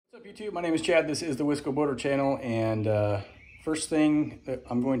What's up YouTube? My name is Chad. This is the Wisco Boater channel, and first thing that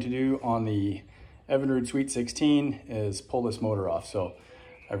I'm going to do on the Evinrude Sweet 16 is pull this motor off. So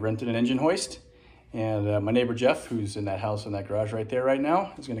I've rented an engine hoist, and my neighbor Jeff, who's in that house in that garage right there right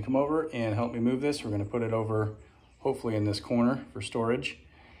now, is going to come over and help me move this. We're going to put it over hopefully in this corner for storage,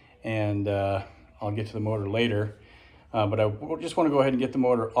 and I'll get to the motor later. But I just want to go ahead and get the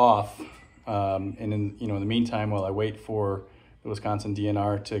motor off, and in the meantime, while I wait for the Wisconsin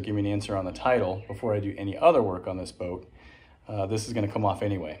DNR to give me an answer on the title before I do any other work on this boat, this is going to come off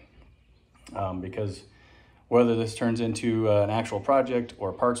anyway, because whether this turns into an actual project or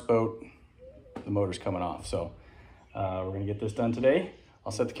a parts boat, the motor's coming off. So we're going to get this done today.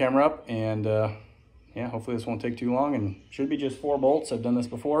 I'll set the camera up, and yeah, hopefully this won't take too long, and should be just 4 bolts. I've done this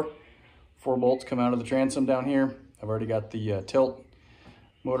before. 4 bolts come out of the transom down here. I've already got the tilt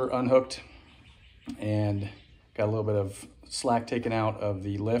motor unhooked and got a little bit of slack taken out of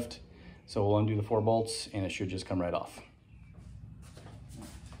the lift. So we'll undo the 4 bolts and it should just come right off.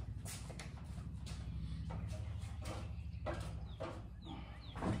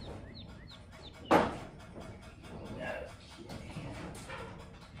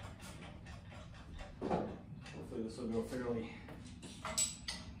 Hopefully this will go fairly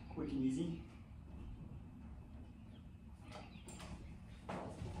quick and easy.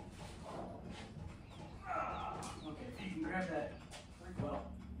 Grab that pretty well.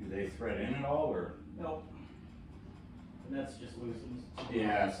 Do they thread in at all, or? Nope. And that's just loosens.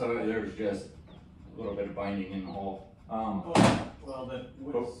 Yeah, so there's just a little bit of binding in the hole. Well, the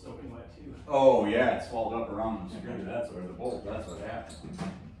wood is soaking wet too. Oh yeah, it's swelled up around the screw. That's where the bolt. That's what happened.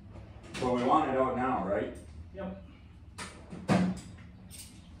 So we want it out now, right? Yep.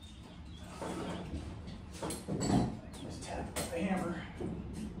 Just tap the hammer.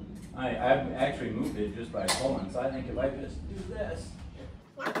 I've actually moved it just by pulling, so I think if I just do this.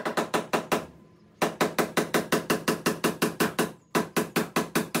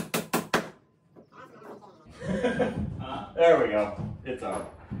 There we go. It's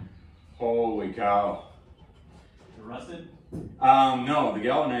out. Holy cow. It rusted? No, the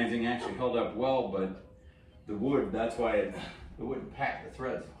galvanizing actually held up well, but the wood, that's why the wood packed the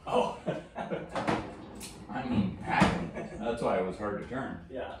threads. Oh. I mean, packed. That's why it was hard to turn.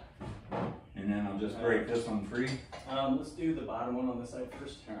 Yeah. And then I'll just break this one free. Let's do the bottom one on this side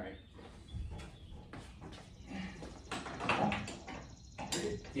first. All right.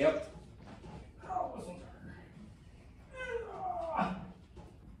 Yep. Oh, wasn't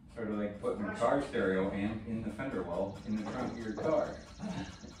Sort of like putting a car stereo amp in the fender well in the trunk of your car.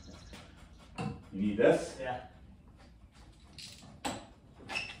 You need this? Yeah.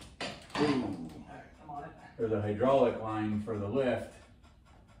 Ooh. All right, come on it. There's a hydraulic line for the lift.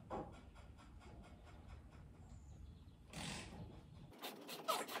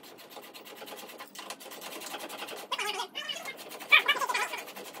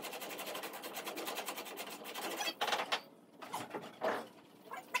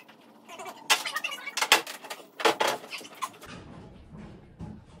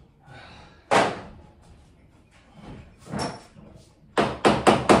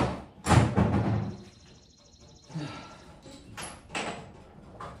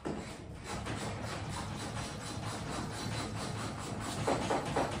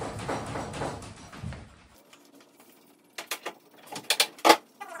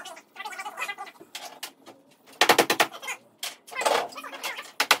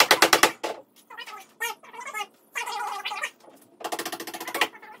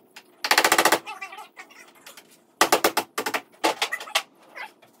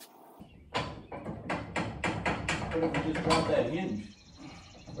 What if we just drop that hinge?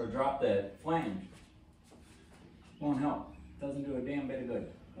 Or drop that flange? Won't help. Doesn't do a damn bit of good.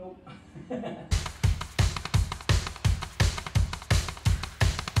 Nope.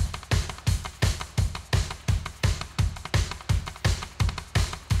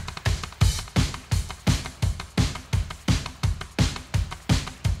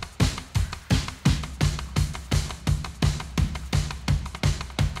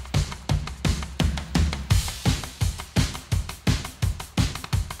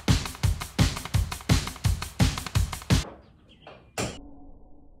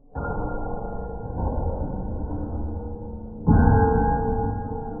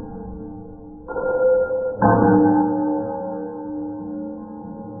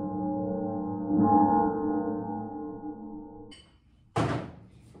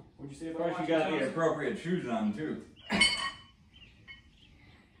 Of course, you got the appropriate shoes on too.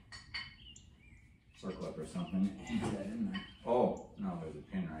 Circle up or something. Keep that in there. Oh, no, there's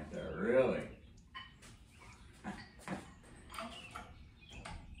a pin right there. Really?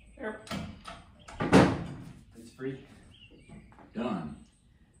 Here. It's free. Done.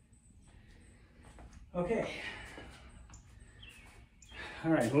 Okay.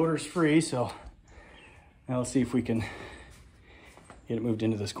 All right, motor's free, so now let's see if we can get it moved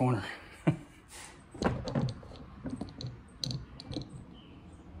into this corner. How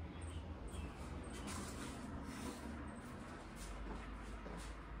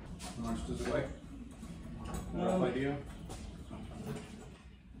much does it weigh? Rough idea?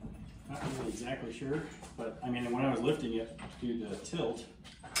 Not really exactly sure, but I mean, when I was lifting it to the tilt,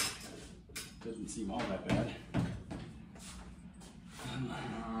 it doesn't seem all that bad.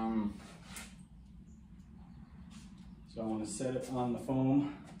 So I want to set it on the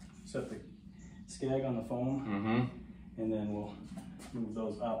foam, set the skag on the foam, and then we'll move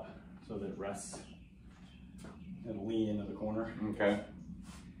those up so that it rests. It'll lean into the corner. Okay.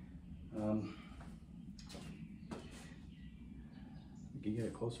 You can get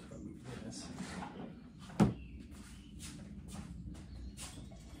it closer if I move this.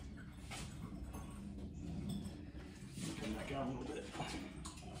 Turn that down a little bit.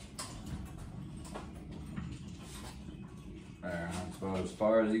 That's about as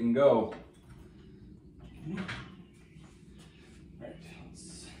far as you can go. Okay. Right.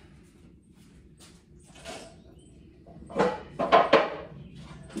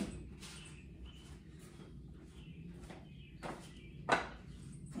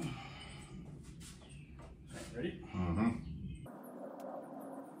 Ready? I'm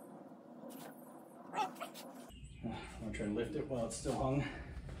gonna try to lift it while it's still hung.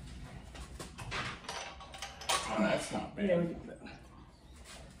 Oh, that's not bad. Yeah, we can do that.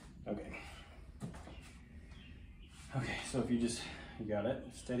 Okay. Okay, so if you got it,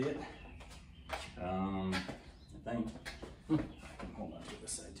 steady it. I think. I can hold on to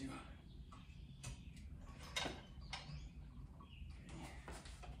this side too.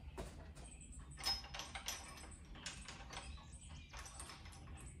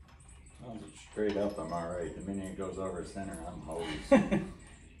 Straight up, I'm all right. The minute it goes over center, I'm hosed.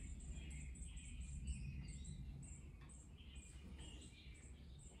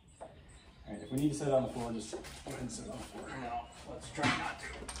 Alright, if we need to set it on the floor, just go ahead and set it on the floor. Now, let's try not to.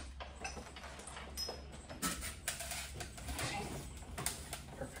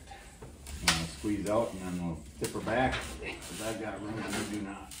 Perfect. I'm gonna squeeze out and then we'll tip her back, because I've got room and you do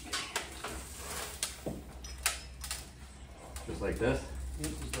not. Just like this?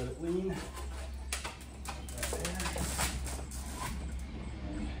 Yep, just let it lean. Right there.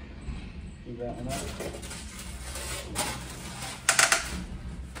 And move that one up.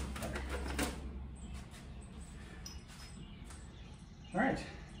 All right.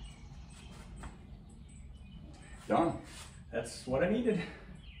 Done. That's what I needed.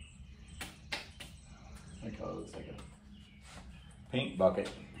 I like how it looks like a Paint bucket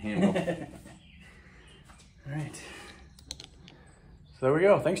handle. All right. So there we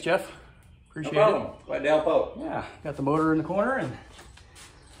go. Thanks, Jeff. Appreciate it. Glad to help out. Yeah, got the motor in the corner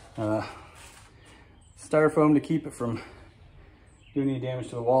and styrofoam to keep it from doing any damage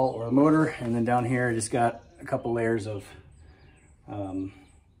to the wall or the motor. And then down here, I just got a couple layers of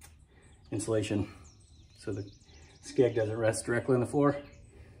insulation so the skeg doesn't rest directly on the floor.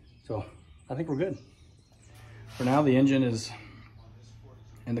 So I think we're good. For now, the engine is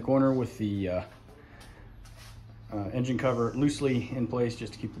in the corner with the engine cover loosely in place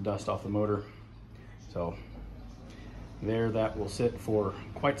just to keep the dust off the motor. So there, that will sit for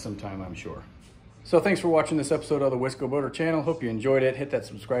quite some time, I'm sure. So thanks for watching this episode of the Wisco Boater channel. Hope you enjoyed it. Hit that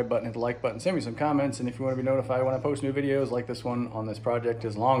subscribe button, hit the like button, send me some comments, and if you want to be notified when I post new videos like this one on this project,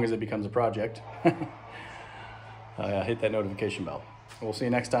 as long as it becomes a project, hit that notification bell. We'll see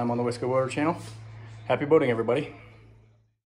you next time on the Wisco Boater channel. Happy boating, everybody.